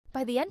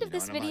by the end of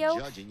this video,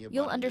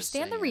 you'll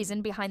understand the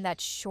reason behind that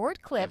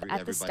short clip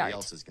at the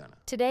start.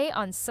 Today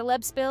on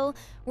Celeb Spill,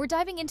 we're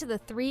diving into the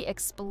 3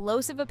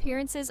 explosive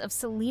appearances of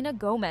Selena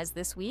Gomez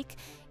this week,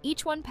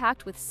 each one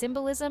packed with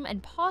symbolism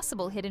and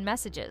possible hidden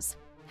messages.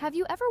 Have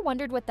you ever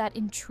wondered what that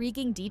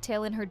intriguing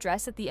detail in her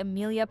dress at the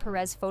Emilia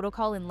Perez photo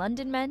call in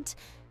London meant?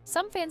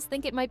 Some fans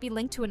think it might be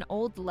linked to an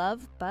old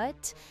love,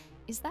 but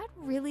is that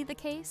really the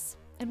case?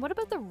 And what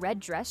about the red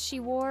dress she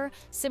wore,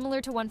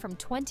 similar to one from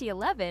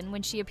 2011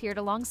 when she appeared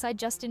alongside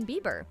Justin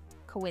Bieber?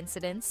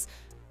 Coincidence?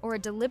 Or a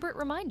deliberate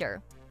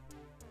reminder?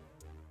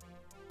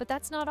 But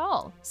that's not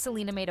all.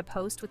 Selena made a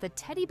post with a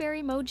teddy bear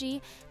emoji,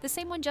 the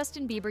same one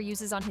Justin Bieber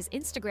uses on his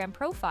Instagram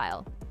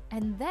profile.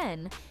 And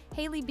then,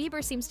 Hailey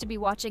Bieber seems to be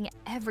watching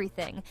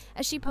everything,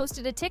 as she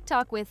posted a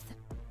TikTok with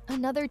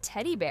another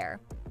teddy bear.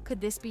 Could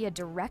this be a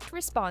direct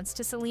response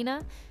to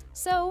Selena?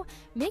 So,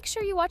 make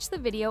sure you watch the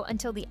video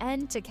until the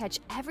end to catch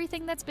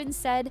everything that's been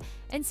said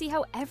and see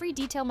how every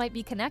detail might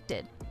be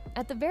connected.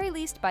 At the very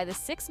least, by the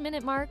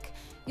 6-minute mark,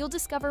 you'll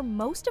discover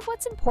most of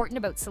what's important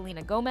about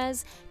Selena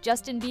Gomez,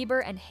 Justin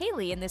Bieber, and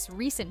Hailey in this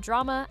recent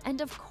drama,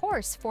 and of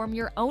course, form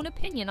your own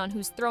opinion on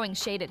who's throwing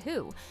shade at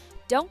who.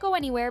 Don't go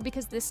anywhere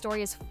because this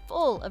story is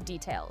full of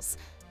details.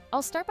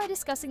 I'll start by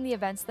discussing the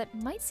events that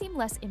might seem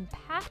less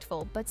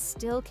impactful but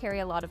still carry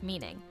a lot of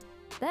meaning.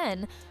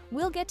 Then,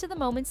 we'll get to the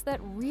moments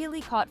that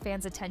really caught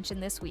fans' attention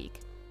this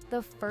week.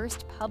 The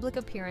first public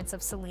appearance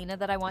of Selena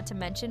that I want to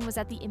mention was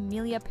at the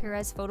Emilia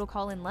Perez photo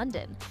call in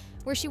London,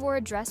 where she wore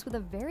a dress with a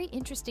very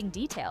interesting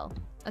detail,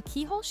 a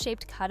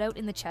keyhole-shaped cutout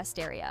in the chest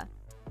area.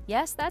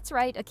 Yes, that's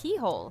right, a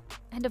keyhole.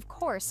 And of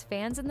course,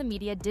 fans and the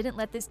media didn't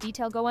let this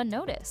detail go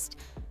unnoticed.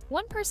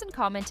 One person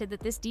commented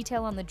that this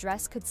detail on the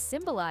dress could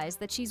symbolize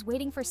that she's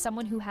waiting for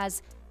someone who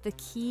has the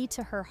key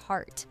to her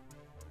heart.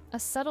 A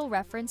subtle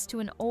reference to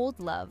an old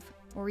love,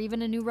 or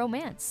even a new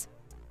romance.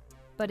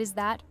 But is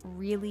that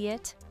really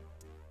it?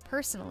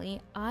 Personally,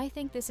 I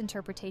think this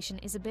interpretation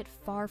is a bit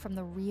far from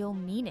the real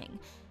meaning.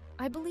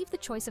 I believe the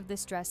choice of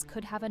this dress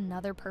could have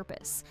another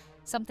purpose,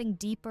 something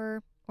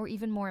deeper or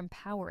even more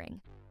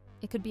empowering.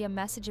 It could be a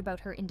message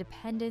about her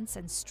independence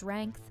and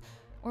strength,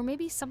 or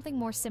maybe something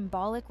more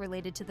symbolic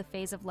related to the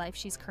phase of life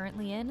she's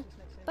currently in.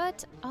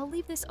 But I'll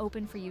leave this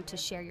open for you to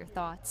share your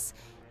thoughts.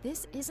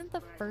 This isn't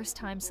the first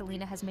time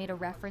Selena has made a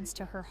reference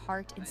to her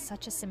heart in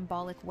such a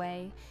symbolic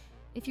way.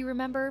 If you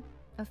remember,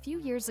 a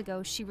few years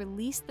ago, she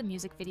released the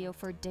music video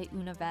for De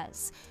Una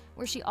Vez,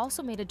 where she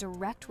also made a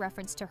direct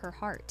reference to her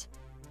heart.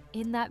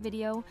 In that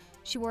video,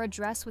 she wore a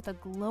dress with a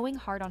glowing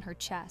heart on her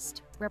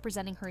chest,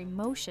 representing her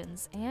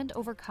emotions and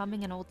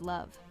overcoming an old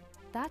love.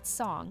 That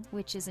song,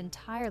 which is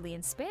entirely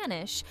in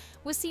Spanish,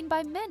 was seen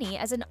by many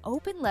as an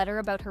open letter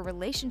about her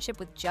relationship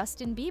with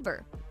Justin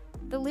Bieber.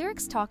 The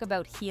lyrics talk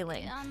about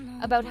healing,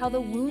 about how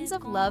the wounds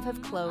of love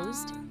have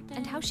closed,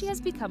 and how she has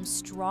become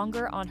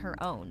stronger on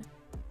her own.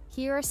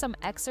 Here are some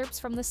excerpts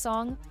from the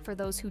song for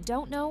those who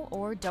don't know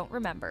or don't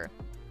remember.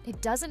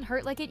 It doesn't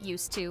hurt like it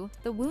used to,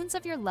 the wounds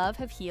of your love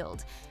have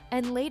healed.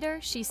 And later,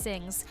 she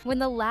sings, when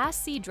the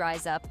last sea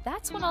dries up,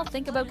 that's when I'll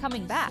think about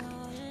coming back.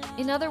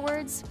 In other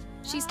words,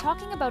 she's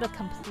talking about a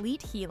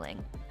complete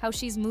healing, how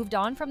she's moved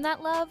on from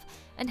that love,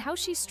 and how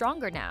she's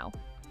stronger now.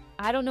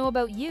 I don't know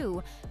about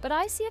you, but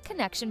I see a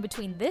connection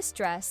between this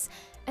dress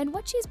and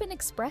what she's been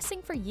expressing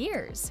for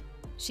years.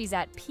 She's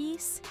at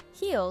peace,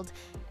 healed,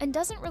 and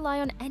doesn't rely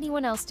on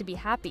anyone else to be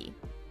happy.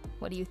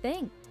 What do you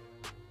think?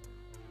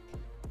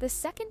 The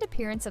second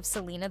appearance of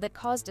Selena that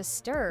caused a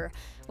stir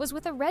was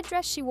with a red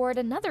dress she wore at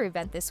another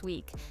event this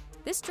week.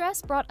 This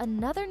dress brought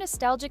another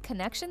nostalgic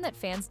connection that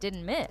fans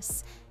didn't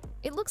miss.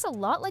 It looks a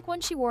lot like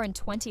one she wore in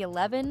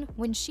 2011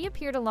 when she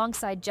appeared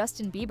alongside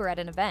Justin Bieber at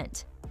an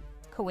event.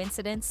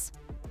 Coincidence?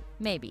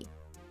 Maybe.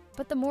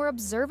 But the more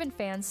observant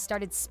fans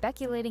started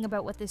speculating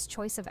about what this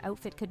choice of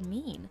outfit could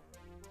mean.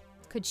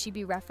 Could she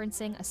be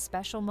referencing a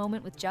special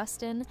moment with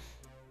Justin,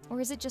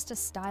 or is it just a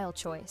style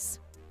choice?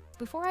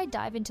 Before I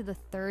dive into the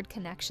third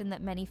connection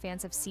that many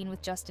fans have seen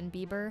with Justin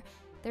Bieber,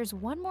 there's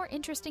one more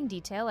interesting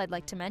detail I'd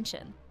like to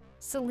mention.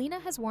 Selena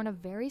has worn a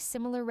very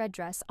similar red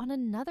dress on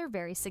another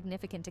very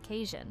significant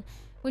occasion,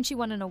 when she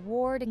won an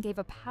award and gave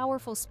a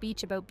powerful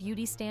speech about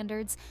beauty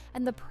standards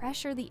and the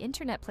pressure the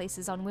internet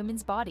places on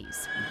women's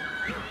bodies.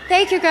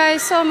 Thank you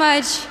guys so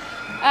much.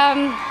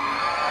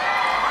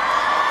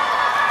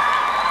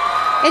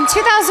 In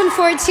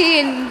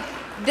 2014,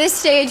 this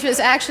stage was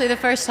actually the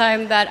first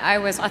time that I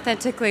was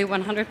authentically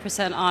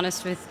 100%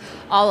 honest with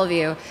all of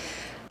you.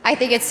 I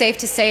think it's safe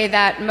to say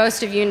that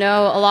most of you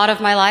know a lot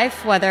of my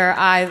life, whether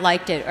I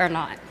liked it or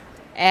not.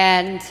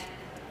 And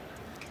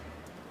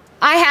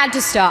I had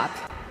to stop,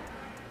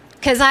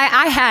 because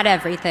I had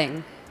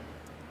everything,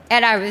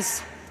 and I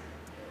was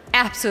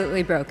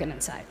absolutely broken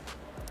inside.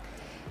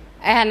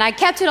 And I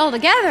kept it all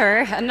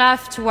together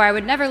enough to where I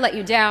would never let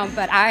you down,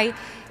 but I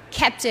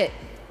kept it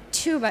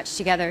too much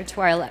together to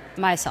where I let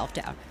myself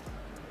down.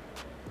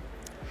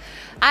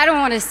 I don't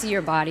want to see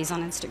your bodies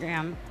on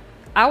Instagram.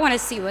 I want to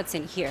see what's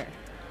in here.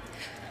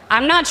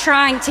 I'm not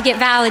trying to get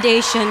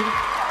validation,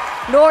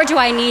 nor do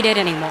I need it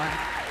anymore.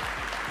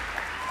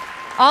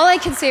 All I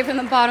can say from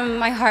the bottom of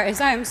my heart is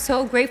I am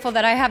so grateful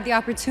that I have the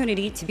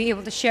opportunity to be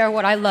able to share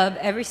what I love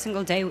every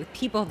single day with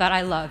people that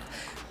I love.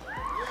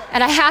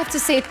 And I have to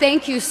say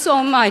thank you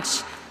so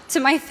much to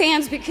my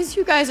fans, because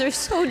you guys are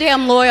so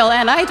damn loyal,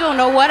 and I don't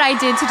know what I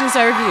did to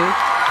deserve you.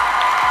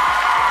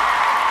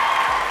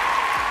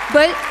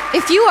 But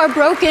if you are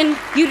broken,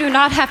 you do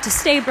not have to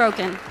stay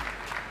broken.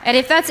 And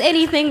if that's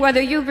anything,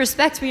 whether you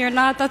respect me or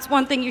not, that's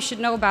one thing you should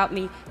know about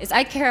me, is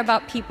I care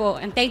about people,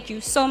 and thank you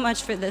so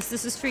much for this.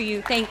 This is for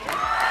you. Thank you.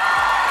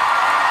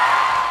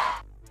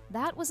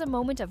 That was a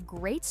moment of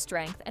great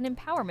strength and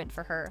empowerment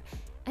for her,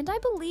 and I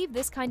believe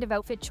this kind of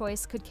outfit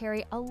choice could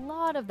carry a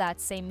lot of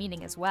that same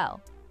meaning as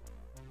well.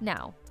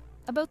 Now,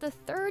 about the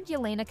third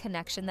Yelena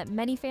connection that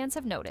many fans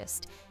have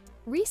noticed.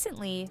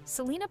 Recently,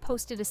 Selena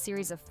posted a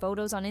series of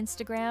photos on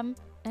Instagram,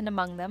 and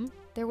among them,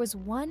 there was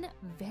one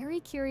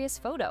very curious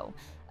photo,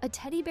 a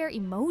teddy bear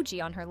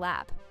emoji on her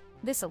lap.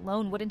 This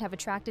alone wouldn't have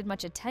attracted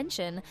much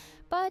attention,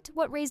 but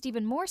what raised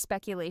even more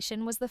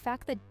speculation was the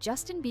fact that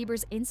Justin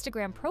Bieber's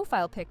Instagram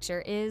profile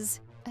picture is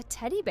a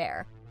teddy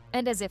bear.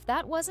 And as if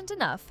that wasn't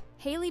enough,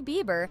 Hailey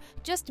Bieber,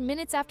 just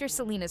minutes after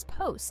Selena's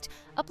post,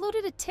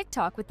 uploaded a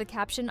TikTok with the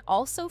caption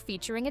also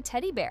featuring a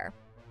teddy bear.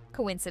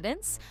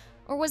 Coincidence?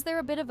 Or was there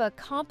a bit of a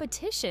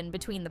competition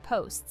between the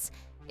posts?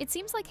 It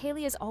seems like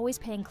Hailey is always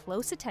paying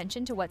close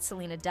attention to what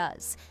Selena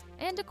does,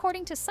 and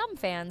according to some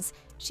fans,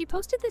 she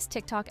posted this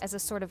TikTok as a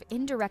sort of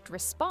indirect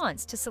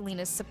response to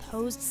Selena's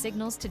supposed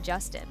signals to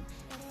Justin.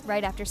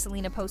 Right after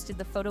Selena posted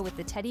the photo with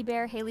the teddy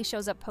bear, Hailey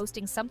shows up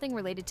posting something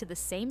related to the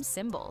same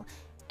symbol.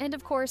 And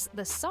of course,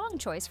 the song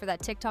choice for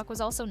that TikTok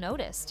was also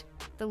noticed.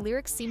 The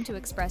lyrics seem to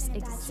express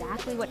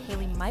exactly what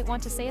Hailey might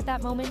want to say at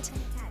that moment,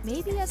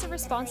 maybe as a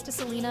response to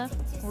Selena,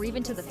 or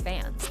even to the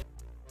fans.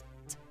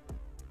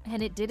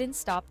 And it didn't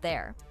stop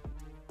there.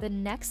 The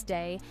next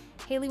day,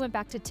 Hailey went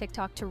back to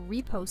TikTok to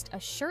repost a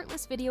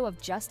shirtless video of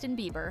Justin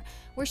Bieber,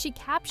 where she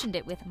captioned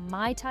it with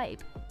 "my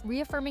type,"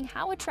 reaffirming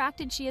how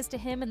attracted she is to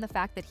him and the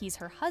fact that he's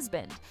her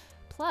husband.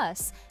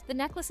 Plus, the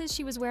necklaces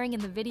she was wearing in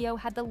the video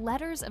had the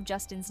letters of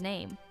Justin's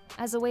name,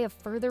 as a way of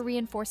further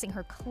reinforcing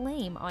her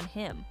claim on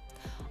him.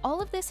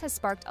 All of this has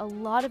sparked a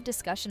lot of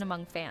discussion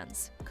among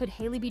fans. Could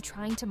Hailey be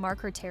trying to mark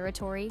her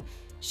territory,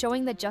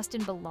 showing that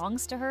Justin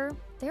belongs to her?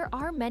 There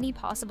are many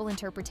possible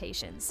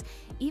interpretations.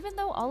 Even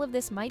though all of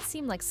this might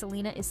seem like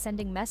Selena is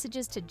sending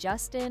messages to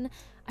Justin,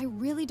 I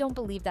really don't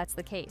believe that's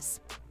the case.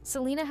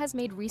 Selena has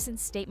made recent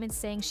statements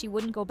saying she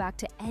wouldn't go back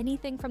to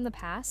anything from the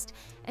past,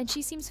 and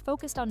she seems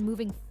focused on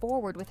moving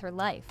forward with her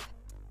life.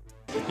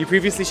 You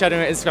previously shared on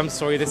your Instagram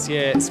story this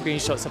year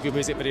screenshots of your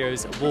music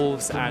videos,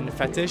 Wolves and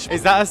Fetish.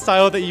 Is that a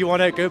style that you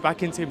want to go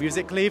back into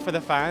musically for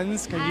the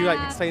fans? Can you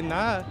explain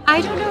that?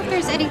 I don't know if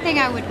there's anything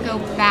I would go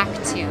back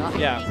to.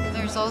 Yeah. I think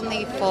there's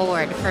only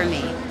forward for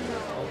me.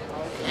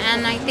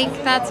 And I think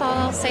that's all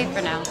I'll say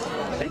for now.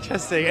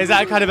 Interesting. Is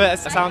that kind of a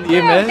sound that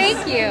you miss?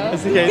 Thank you.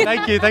 That's okay.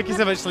 Thank you. Thank you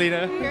so much,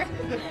 Selena.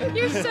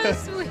 You're so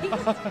sweet.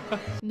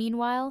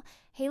 Meanwhile,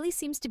 Hailey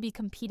seems to be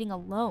competing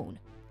alone,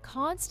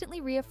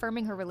 constantly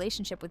reaffirming her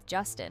relationship with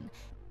Justin.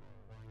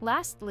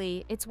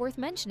 Lastly, it's worth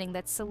mentioning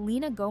that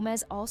Selena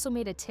Gomez also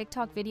made a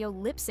TikTok video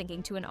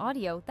lip-syncing to an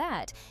audio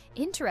that,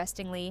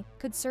 interestingly,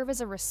 could serve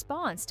as a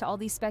response to all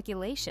these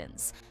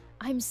speculations.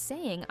 I'm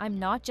saying I'm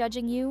not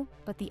judging you,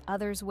 but the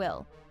others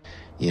will.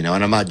 You know,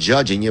 and I'm not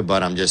judging you,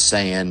 but I'm just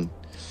saying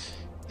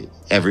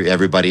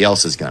everybody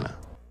else is gonna.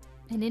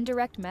 An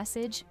indirect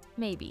message?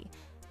 Maybe.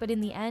 But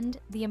in the end,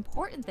 the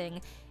important thing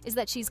is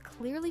that she's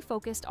clearly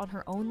focused on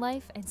her own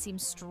life and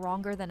seems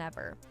stronger than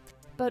ever.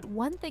 But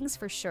one thing's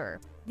for sure,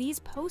 these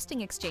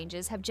posting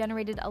exchanges have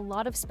generated a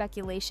lot of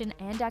speculation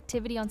and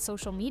activity on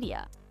social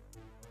media.